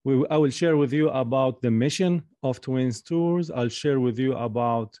I will share with you about the mission of Twins Tours. I'll share with you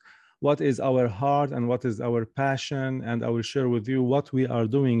about what is our heart and what is our passion. And I will share with you what we are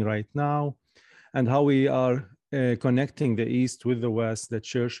doing right now and how we are connecting the East with the West, the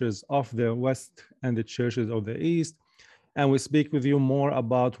churches of the West and the churches of the East. And we speak with you more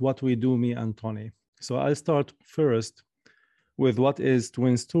about what we do, me and Tony. So I'll start first with what is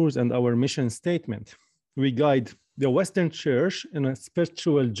Twins Tours and our mission statement. We guide the Western Church in a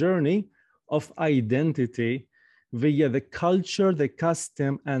spiritual journey of identity via the culture, the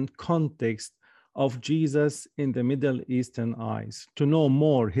custom, and context of Jesus in the Middle Eastern eyes, to know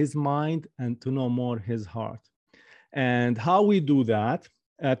more his mind and to know more his heart. And how we do that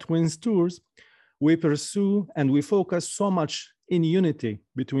at Twins Tours, we pursue and we focus so much in unity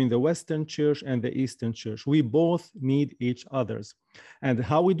between the Western Church and the Eastern Church. We both need each other's. And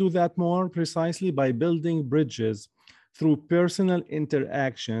how we do that more precisely? By building bridges through personal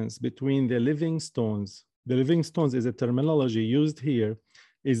interactions between the living stones. The living stones is a terminology used here,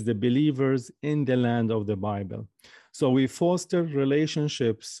 is the believers in the land of the Bible. So we foster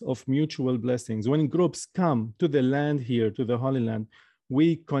relationships of mutual blessings. When groups come to the land here, to the Holy Land,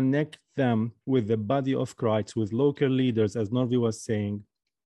 we connect them with the body of Christ, with local leaders, as Norvi was saying,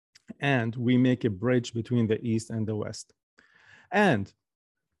 and we make a bridge between the East and the West. And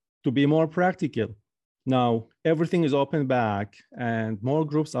to be more practical, now everything is open back and more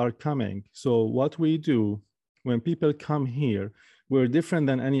groups are coming. So what we do when people come here, we're different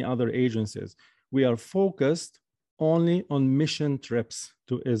than any other agencies. We are focused only on mission trips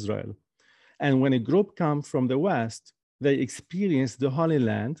to Israel. And when a group comes from the West, they experience the Holy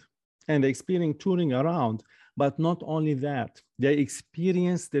Land and they experience touring around, but not only that, they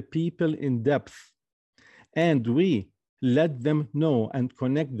experience the people in depth. And we let them know and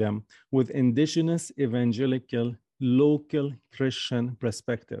connect them with indigenous, evangelical, local Christian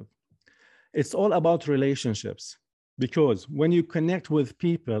perspective. It's all about relationships, because when you connect with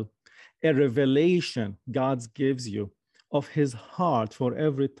people, a revelation God gives you of his heart for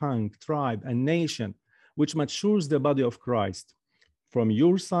every tongue, tribe, and nation, which matures the body of Christ from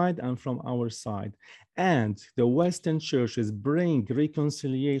your side and from our side. And the Western churches bring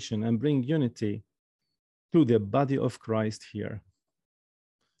reconciliation and bring unity to the body of Christ here.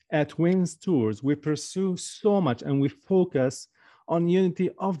 At Twins Tours, we pursue so much and we focus on unity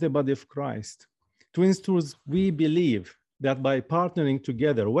of the body of Christ. Twins Tours, we believe that by partnering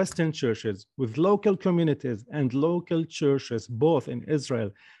together, Western churches with local communities and local churches, both in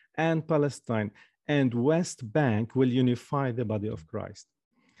Israel and Palestine, and West Bank will unify the body of Christ.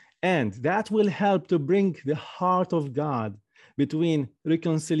 And that will help to bring the heart of God between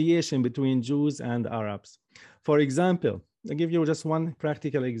reconciliation between Jews and Arabs. For example, I'll give you just one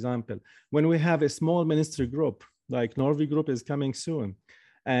practical example. When we have a small ministry group, like Norvi Group is coming soon,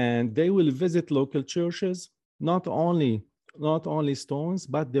 and they will visit local churches, not only stones,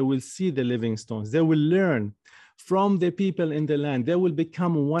 but they will see the living stones. They will learn from the people in the land. They will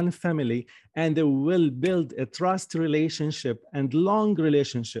become one family and they will build a trust relationship and long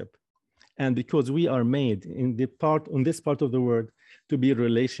relationship. And because we are made on this part of the world to be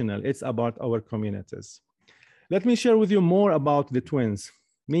relational, it's about our communities. Let me share with you more about the twins.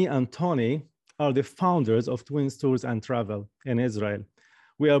 Me and Tony are the founders of Twins Tours and Travel in Israel.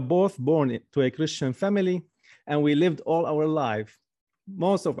 We are both born to a Christian family, and we lived all our life,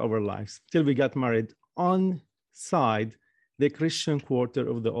 most of our lives, till we got married inside the Christian quarter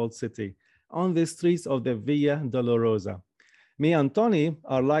of the old city, on the streets of the Via Dolorosa. Me and Tony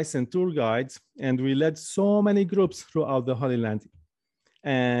are licensed tour guides, and we led so many groups throughout the Holy Land.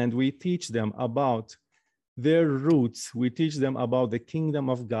 And we teach them about their roots. We teach them about the kingdom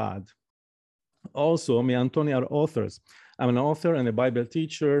of God. Also, me and Tony are authors. I'm an author and a Bible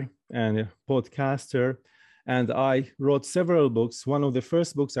teacher and a podcaster. And I wrote several books. One of the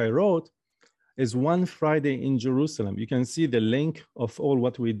first books I wrote is One Friday in Jerusalem. You can see the link of all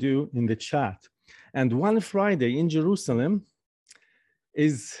what we do in the chat. And One Friday in Jerusalem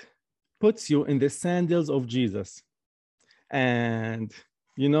puts you in the sandals of Jesus. And,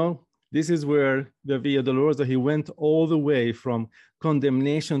 you know, this is where the Via Dolorosa, he went all the way from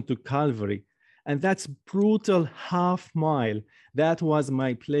condemnation to Calvary. And that's brutal half mile. That was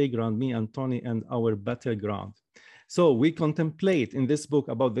my playground, me and Tony, and our battleground. So we contemplate in this book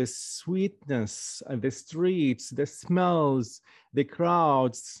about the sweetness and the streets, the smells, the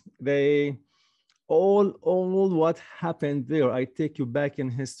crowds, all what happened there. I take you back in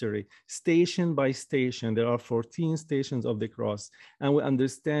history, station by station. There are 14 stations of the cross, and we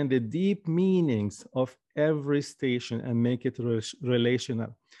understand the deep meanings of every station and make it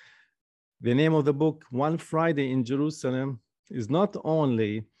relational. The name of the book, One Friday in Jerusalem, is not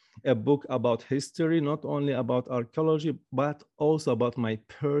only a book about history, not only about archaeology, but also about my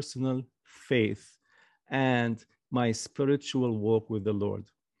personal faith and my spiritual walk with the Lord.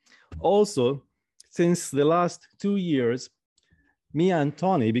 Also, since the last 2 years, me and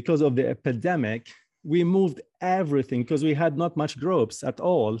Tony, because of the epidemic, we moved everything because we had not much groups at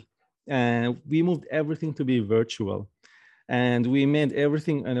all. And we moved everything to be virtual. And we made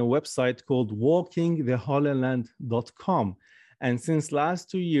everything on a website called walkingtheholyland.com. And since last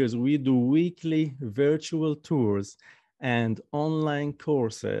 2 years, we do weekly virtual tours and online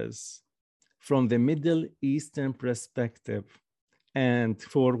courses from the Middle Eastern perspective. And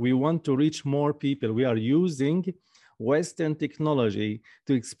we want to reach more people, we are using Western technology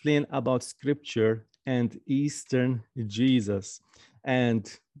to explain about scripture and Eastern Jesus.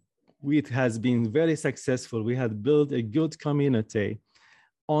 And it has been very successful. We have built a good community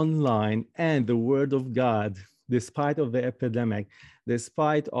online, and the word of God, despite of the epidemic,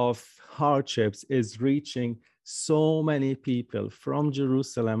 despite of hardships, is reaching so many people from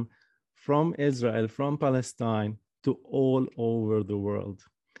Jerusalem, from Israel, from Palestine, to all over the world.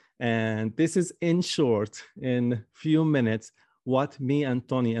 And this is, in short, in few minutes, what me and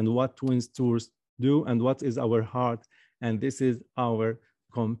Tony and what Twins Tours do and what is our heart. And this is our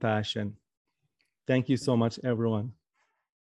compassion. Thank you so much, everyone.